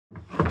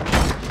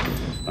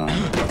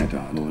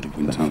I, Lord of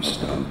Winter,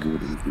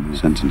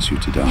 sentence you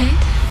to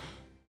die.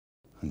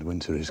 And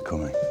winter is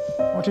coming.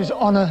 What is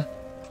honor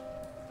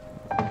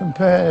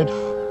compared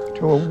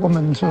to a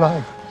woman's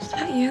life? Is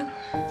that you?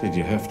 Did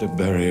you have to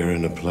bury her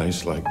in a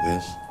place like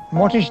this?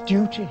 What is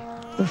duty?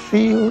 The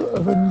feel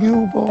of a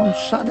newborn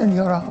son in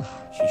your arms.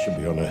 She should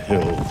be on a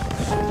hill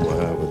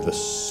somewhere with the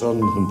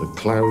sun and the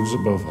clouds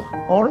above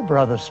her. Or a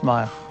brother's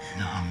smile.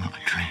 No, I'm not a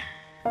dream.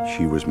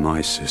 She was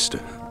my sister.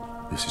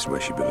 This is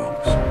where she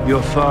belongs.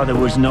 Your father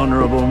was an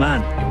honourable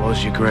man. He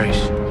was, Your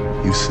Grace.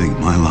 You think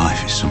my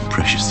life is some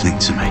precious thing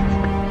to me?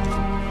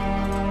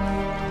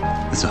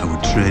 That I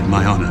would trade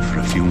my honour for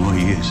a few more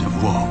years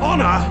of war?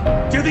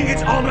 Honour? Do you think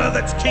it's honour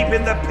that's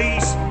keeping the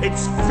peace?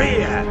 It's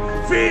fear.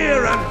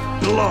 Fear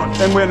and blood.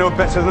 Then we're no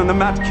better than the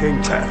Mad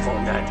King. Careful,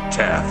 Ned.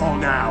 Careful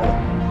now.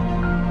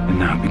 And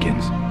now it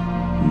begins.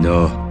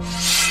 No.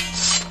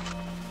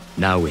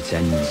 Now it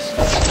ends.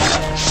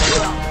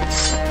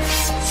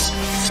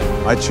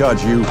 I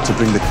charge you to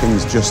bring the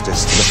King's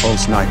justice to the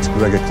false knight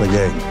Gregor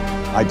Clegane.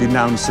 I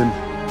denounce him.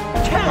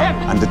 Kill him!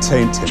 And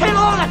attaint him. Kill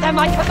all of them,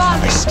 I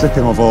command! I strip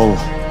him of all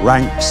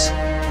ranks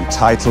and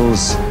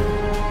titles,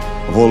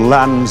 of all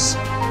lands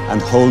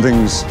and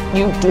holdings.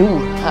 You do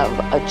have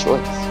a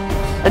choice,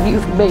 and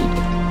you've made it.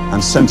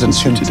 And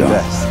sentence him to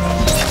death.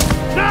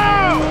 No!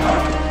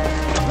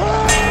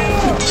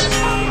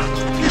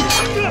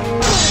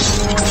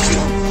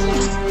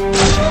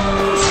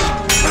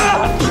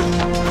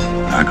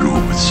 I grew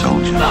up with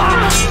soldiers. I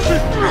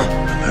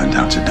learned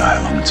how to die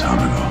a long time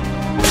ago.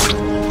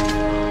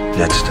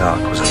 Ned Stark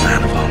was a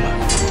man of honor.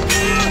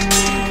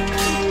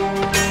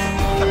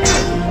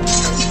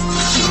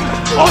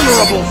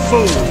 Honorable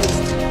fool!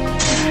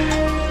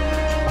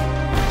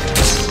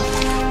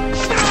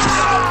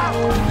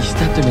 You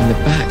stabbed him in the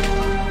back.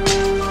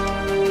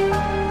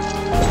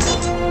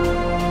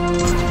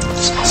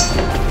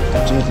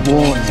 To have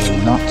warned you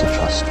not to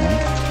trust me.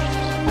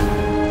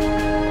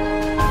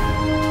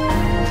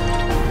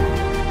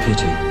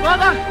 Pity.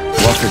 Brother!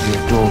 What of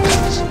your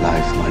daughter's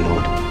life, my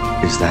lord?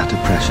 Is that a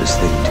precious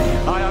thing to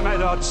you? I am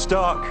Eddard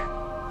Stark,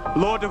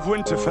 Lord of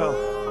Winterfell,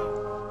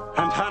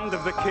 and Hand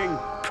of the King.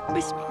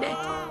 Promise me, Ned.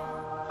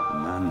 The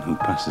man who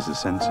passes the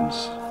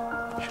sentence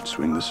should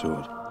swing the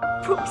sword.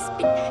 Promise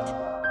me, Ned.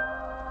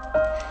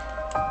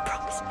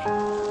 Promise me.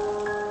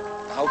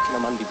 How can a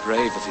man be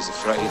brave if he's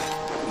afraid?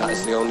 That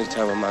is the only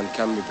time a man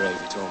can be brave,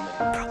 he told me.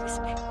 Promise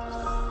me.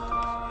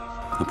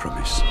 I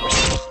promise.